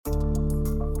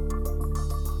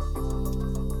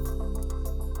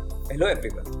Hello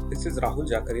everyone, this is Rahul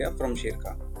Jakaria from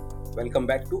Sharekhan. Welcome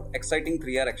back to exciting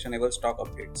 3R actionable stock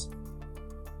updates.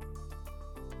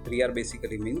 3R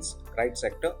basically means right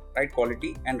sector, right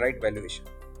quality and right valuation.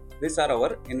 These are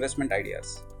our investment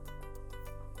ideas.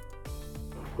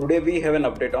 Today we have an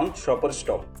update on Shopper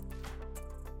Stock.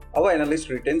 Our analyst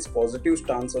retains positive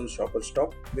stance on Shopper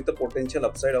Stock with a potential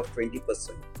upside of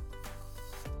 20%.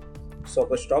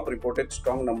 Shopper Stock reported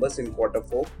strong numbers in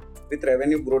Q4 with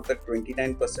revenue growth at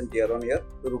 29% year-on-year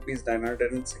to Rs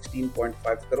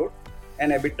 916.5 crore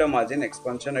and EBITDA margin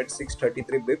expansion at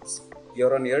 633 bps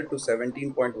year-on-year to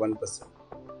 17.1%.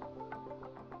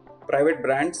 Private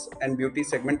brands and beauty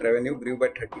segment revenue grew by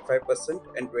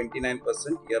 35% and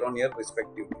 29% year-on-year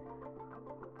respectively.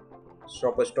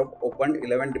 Shopper Stop opened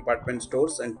 11 department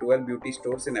stores and 12 beauty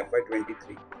stores in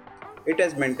FY23. It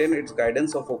has maintained its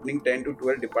guidance of opening 10 to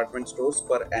 12 department stores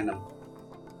per annum.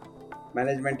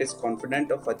 Management is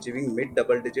confident of achieving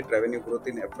mid-double-digit revenue growth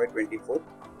in FY24,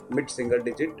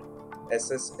 mid-single-digit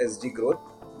SSSG growth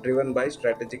driven by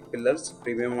strategic pillars,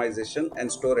 premiumization and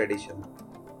store addition.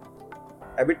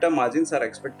 EBITDA margins are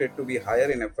expected to be higher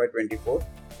in FY24,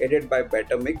 aided by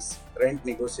better mix, rent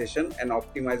negotiation and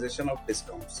optimization of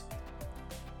discounts.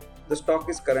 The stock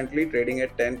is currently trading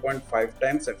at 10.5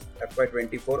 times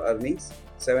FY24 earnings,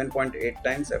 7.8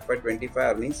 times FY25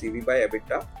 earnings EV by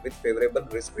EBITDA with favorable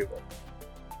risk reward.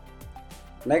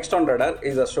 Next on radar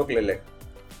is Ashok Leyland.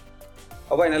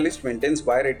 Our analyst maintains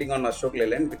buy rating on Ashok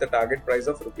Leyland with a target price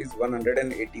of Rs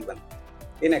 181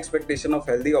 in expectation of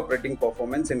healthy operating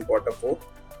performance in Q4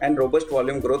 and robust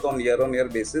volume growth on year-on-year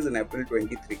basis in April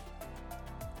 23.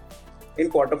 In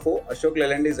Q4, Ashok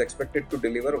Leyland is expected to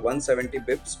deliver 170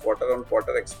 bps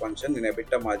quarter-on-quarter expansion in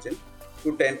EBITDA margin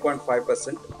to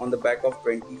 10.5% on the back of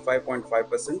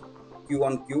 25.5%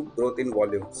 Q-on-Q growth in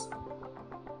volumes.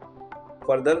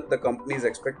 Further, the company is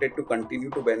expected to continue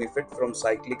to benefit from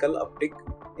cyclical uptick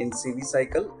in CV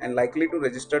cycle and likely to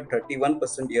register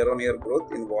 31% year-on-year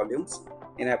growth in volumes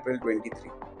in April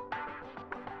 23.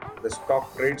 The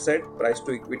stock trades at price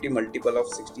to equity multiple of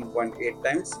 16.8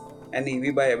 times and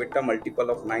EV by EBITDA multiple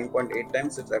of 9.8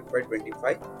 times its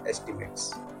FY25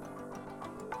 estimates.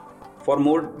 For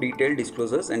more detailed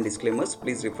disclosures and disclaimers,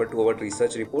 please refer to our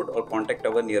research report or contact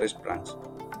our nearest branch.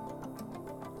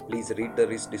 Please read the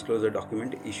risk disclosure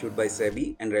document issued by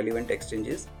SEBI and relevant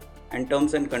exchanges and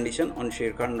terms and conditions on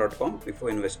sharekhan.com before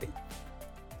investing.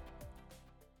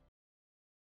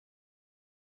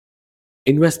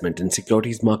 Investment in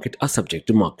securities market are subject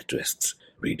to market risks.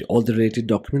 Read all the related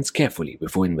documents carefully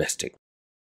before investing.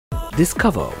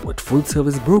 Discover what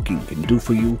full-service broking can do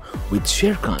for you with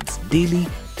Sharekhan's daily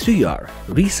 3R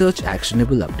Research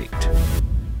Actionable Update.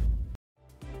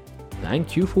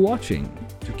 Thank you for watching.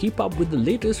 To keep up with the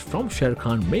latest from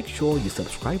Sharekhan, make sure you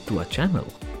subscribe to our channel.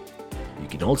 You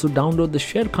can also download the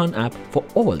Sharekhan app for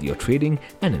all your trading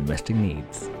and investing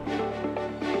needs.